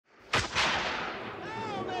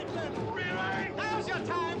Really? Now's your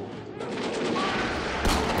time.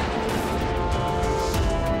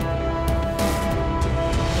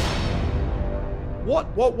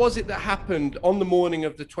 What was it that happened on the morning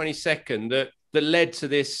of the 22nd that led to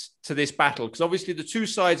this battle? Because obviously the two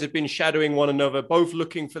sides have been shadowing one another, both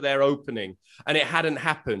looking for their opening, and it hadn't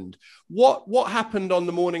happened. What happened on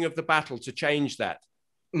the morning of the battle to change that?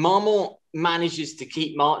 Marmont manages to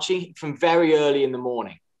keep marching from very early in the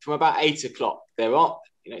morning, from about 8 o'clock. They're up,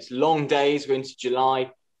 it's long days, we're into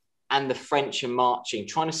July, and the French are marching,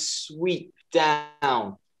 trying to sweep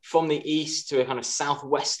down from the east to a kind of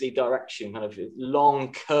southwesterly direction, kind of a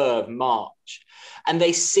long curve march. And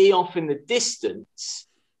they see off in the distance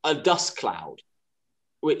a dust cloud,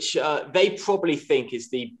 which they probably think is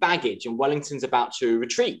the baggage, and Wellington's about to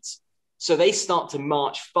retreat. So they start to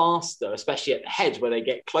march faster, especially at the head where they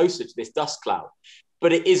get closer to this dust cloud.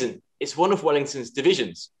 But it isn't. It's one of Wellington's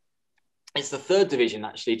divisions. It's the 3rd Division,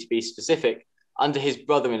 actually, to be specific, under his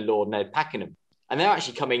brother-in-law, Ned Pakenham. And they're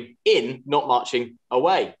actually coming in, not marching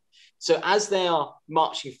away. So as they are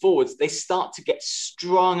marching forwards, they start to get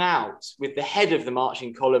strung out with the head of the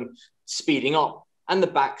marching column speeding up and the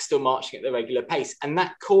back still marching at the regular pace. And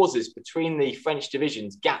that causes, between the French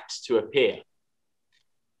divisions, gaps to appear.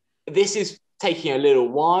 This is taking a little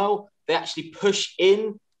while. They actually push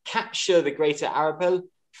in, capture the Greater Arapel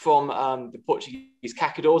from the Portuguese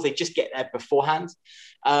Cacadors. They just get there beforehand,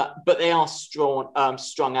 but they are strung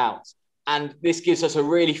out. And this gives us a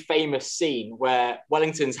really famous scene where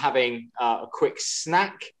Wellington's having a quick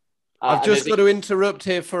snack. I've just got to interrupt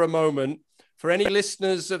here for a moment. For any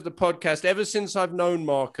listeners of the podcast, ever since I've known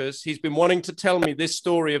Marcus, he's been wanting to tell me this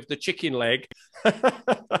story of the chicken leg.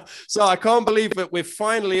 So I can't believe that we're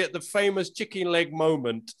finally at the famous chicken leg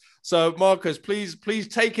moment. So Marcus, please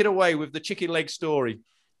take it away with the chicken leg story.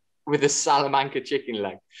 With the Salamanca chicken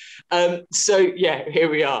leg. So yeah,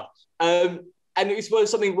 here we are. And it was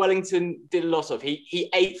something Wellington did a lot of. He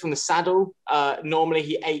ate from the saddle. Normally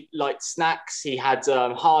he ate light snacks. He had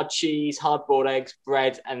hard cheese, hard-boiled eggs,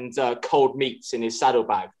 bread, and cold meats in his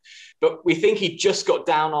saddlebag. But we think he just got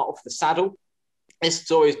down off the saddle. This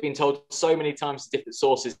story has been told so many times to different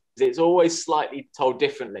sources. It's always slightly told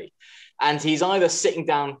differently. And he's either sitting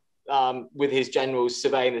down with his generals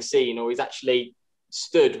surveying the scene, or he's actually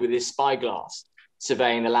stood with his spyglass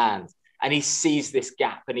surveying the land. And he sees this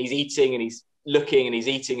gap, and he's eating, and he's looking, and he's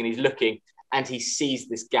eating, and he's looking, and he sees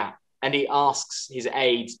this gap. And he asks his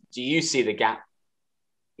aide, "Do you see the gap?"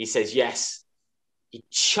 He says, "Yes." He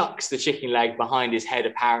chucks the chicken leg behind his head,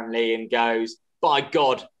 apparently, and goes, "By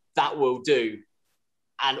God, that will do,"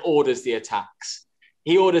 and orders the attacks.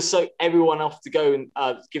 He orders everyone off to go and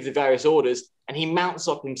give the various orders, and he mounts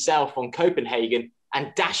up himself on Copenhagen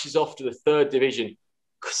and dashes off to the 3rd Division,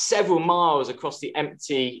 several miles across the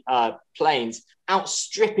empty plains,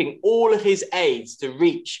 outstripping all of his aides to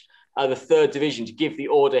reach the 3rd Division to give the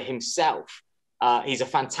order himself. He's a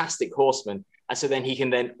fantastic horseman. And so then he can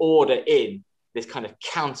then order in this kind of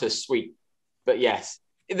counter sweep. But yes,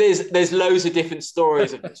 there's loads of different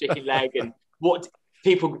stories of the chicken leg and what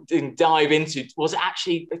people didn't dive into. Was it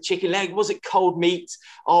actually a chicken leg? Was it cold meat?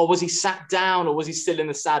 Or was he sat down, or was he still in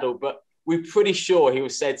the saddle? But we're pretty sure he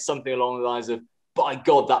was said something along the lines of, "By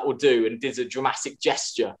God, that will do," and did a dramatic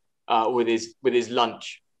gesture with his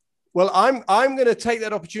lunch. Well, I'm going to take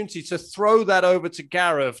that opportunity to throw that over to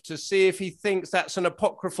Gareth to see if he thinks that's an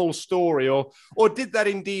apocryphal story, or did that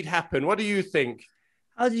indeed happen? What do you think?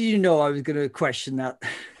 How did you know I was going to question that?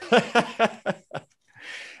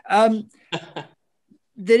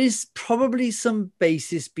 There is probably some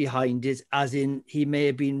basis behind it, as in he may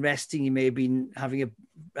have been resting, he may have been having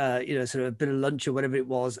a sort of a bit of lunch or whatever it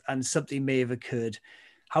was, and something may have occurred.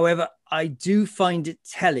 However, I do find it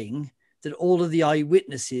telling that all of the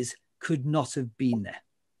eyewitnesses could not have been there.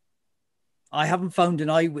 I haven't found an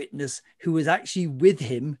eyewitness who was actually with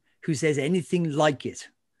him who says anything like it.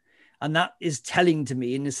 And that is telling to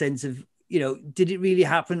me in the sense of, did it really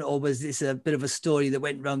happen, or was this a bit of a story that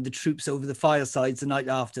went around the troops over the firesides the night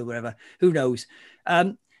after, whatever? Who knows?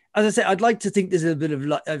 As I said, I'd like to think there's a bit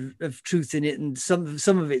of truth in it, and some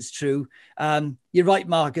of it's true. You're right,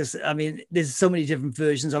 Marcus. I mean, there's so many different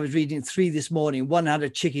versions. I was reading 3 this morning. One had a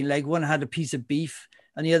chicken leg, one had a piece of beef,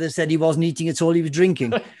 and the other said he wasn't eating at all, he was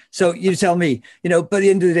drinking. So you tell me, by the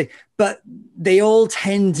end of the day. But they all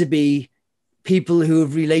tend to be people who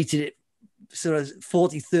have related it sort of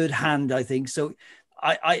 43rd hand, I think. So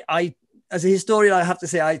I as a historian, I have to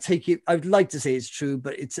say, I take it, I would like to say it's true,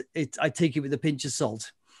 but I take it with a pinch of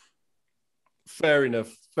salt. Fair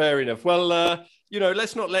enough. Well,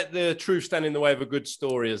 let's not let the truth stand in the way of a good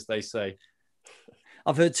story, as they say.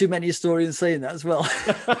 I've heard too many historians saying that as well.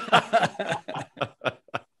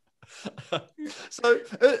 So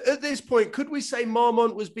at this point, could we say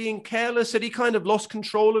Marmont was being careless? Had he kind of lost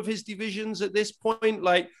control of his divisions at this point?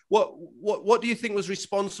 Like, what do you think was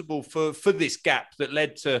responsible for this gap that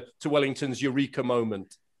led to Wellington's eureka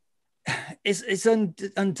moment? It's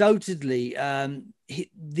undoubtedly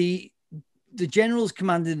the generals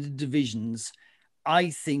commanding the divisions, I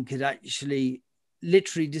think, had actually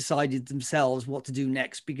literally decided themselves what to do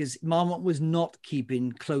next, because Marmont was not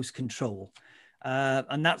keeping close control.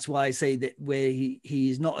 And that's why I say that where he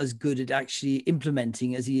is not as good at actually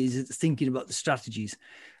implementing as he is at thinking about the strategies.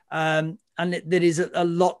 And there is a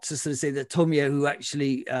lot to sort of say that Tomier, who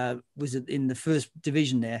actually was in the first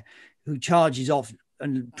division there, who charges off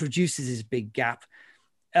and produces this big gap,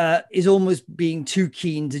 is almost being too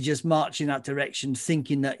keen to just march in that direction,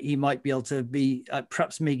 thinking that he might be able to be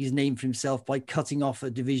perhaps make his name for himself by cutting off a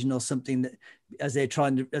division or something, that as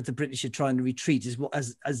the British are trying to retreat, is what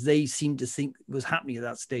as they seem to think was happening at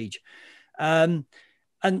that stage. And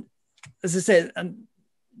as I said, and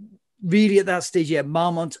really at that stage, yeah,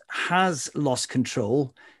 Marmont has lost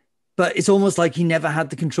control, but it's almost like he never had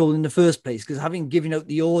the control in the first place, because having given out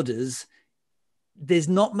the orders, there's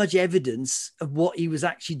not much evidence of what he was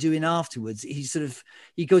actually doing afterwards.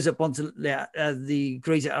 He goes up onto the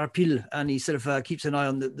Great Arpil, and he sort of keeps an eye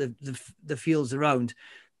on the fields around,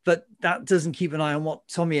 but that doesn't keep an eye on what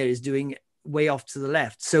Tomier is doing way off to the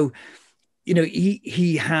left. So, you know,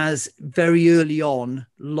 he has very early on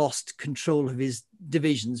lost control of his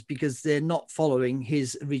divisions because they're not following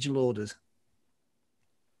his original orders.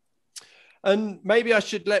 And maybe I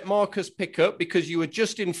should let Marcus pick up, because you were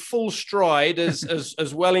just in full stride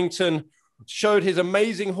as Wellington showed his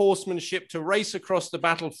amazing horsemanship to race across the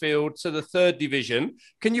battlefield to the 3rd Division.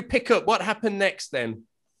 Can you pick up what happened next then?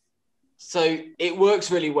 So it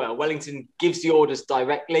works really well. Wellington gives the orders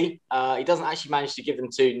directly. He doesn't actually manage to give them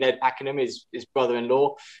to Ned Pakenham, his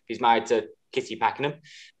brother-in-law. He's married to Kitty Pakenham.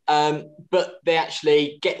 But they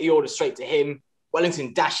actually get the orders straight to him.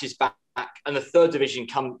 Wellington dashes back, and the 3rd Division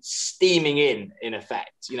come steaming in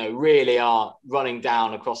effect, you know, really are running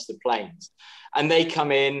down across the plains. And they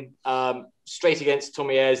come in straight against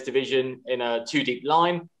Tomier's division in a 2-deep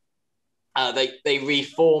line. They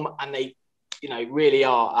reform, and they, you know, really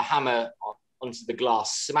are a hammer onto the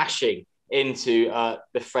glass, smashing into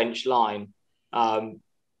the French line.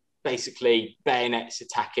 Basically,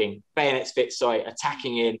 attacking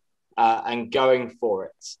in and going for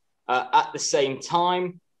it. At the same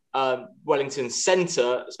time, Wellington's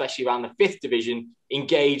centre, especially around the 5th Division,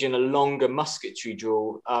 engage in a longer musketry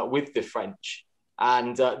drill with the French.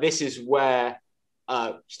 And this is where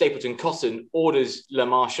Stapleton Cotton orders Le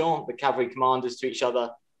Marchand, the cavalry commanders, to each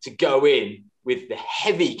other to go in with the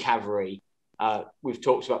heavy cavalry. We've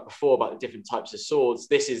talked about before about the different types of swords.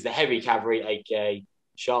 This is the heavy cavalry, aka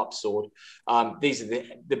sharp sword. These are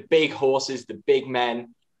the big horses, the big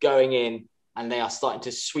men going in, and they are starting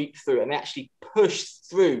to sweep through, and they actually push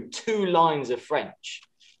through 2 lines of French,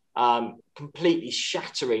 completely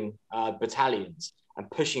shattering battalions and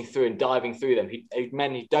pushing through and diving through them.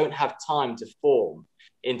 Men who don't have time to form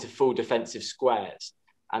into full defensive squares,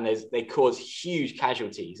 and they cause huge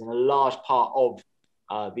casualties, and a large part of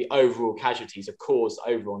the overall casualties are caused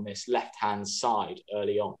over on this left-hand side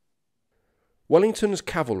early on. Wellington's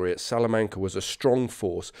cavalry at Salamanca was a strong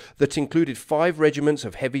force that included 5 regiments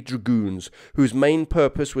of heavy dragoons, whose main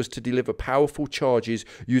purpose was to deliver powerful charges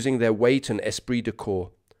using their weight and esprit de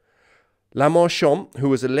corps. La Marchand, who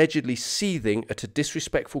was allegedly seething at a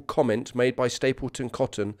disrespectful comment made by Stapleton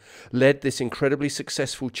Cotton, led this incredibly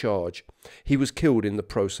successful charge. He was killed in the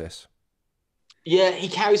process. Yeah, he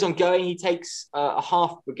carries on going. He takes a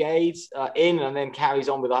half brigade in, and then carries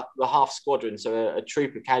on with the half squadron, so a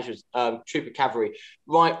troop of cavalry,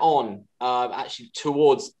 right on actually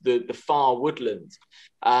towards the far woodland.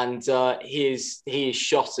 And he is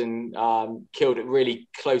shot and killed at really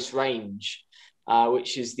close range,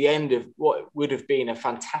 which is the end of what would have been a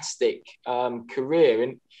fantastic career.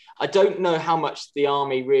 And I don't know how much the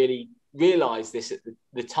army really realized this at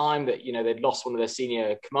the time, that, you know, they'd lost one of their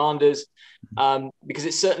senior commanders, because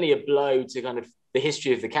it's certainly a blow to kind of the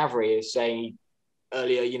history of the cavalry. Is saying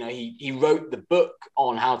earlier, you know, he wrote the book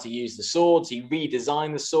on how to use the swords, he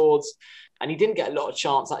redesigned the swords, and he didn't get a lot of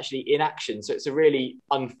chance actually in action. So it's a really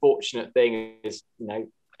unfortunate thing, as you know,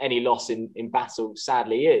 any loss in battle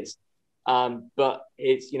sadly is. But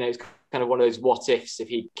it's, you know, it's kind of one of those what ifs if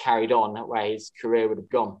he carried on, where his career would have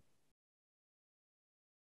gone.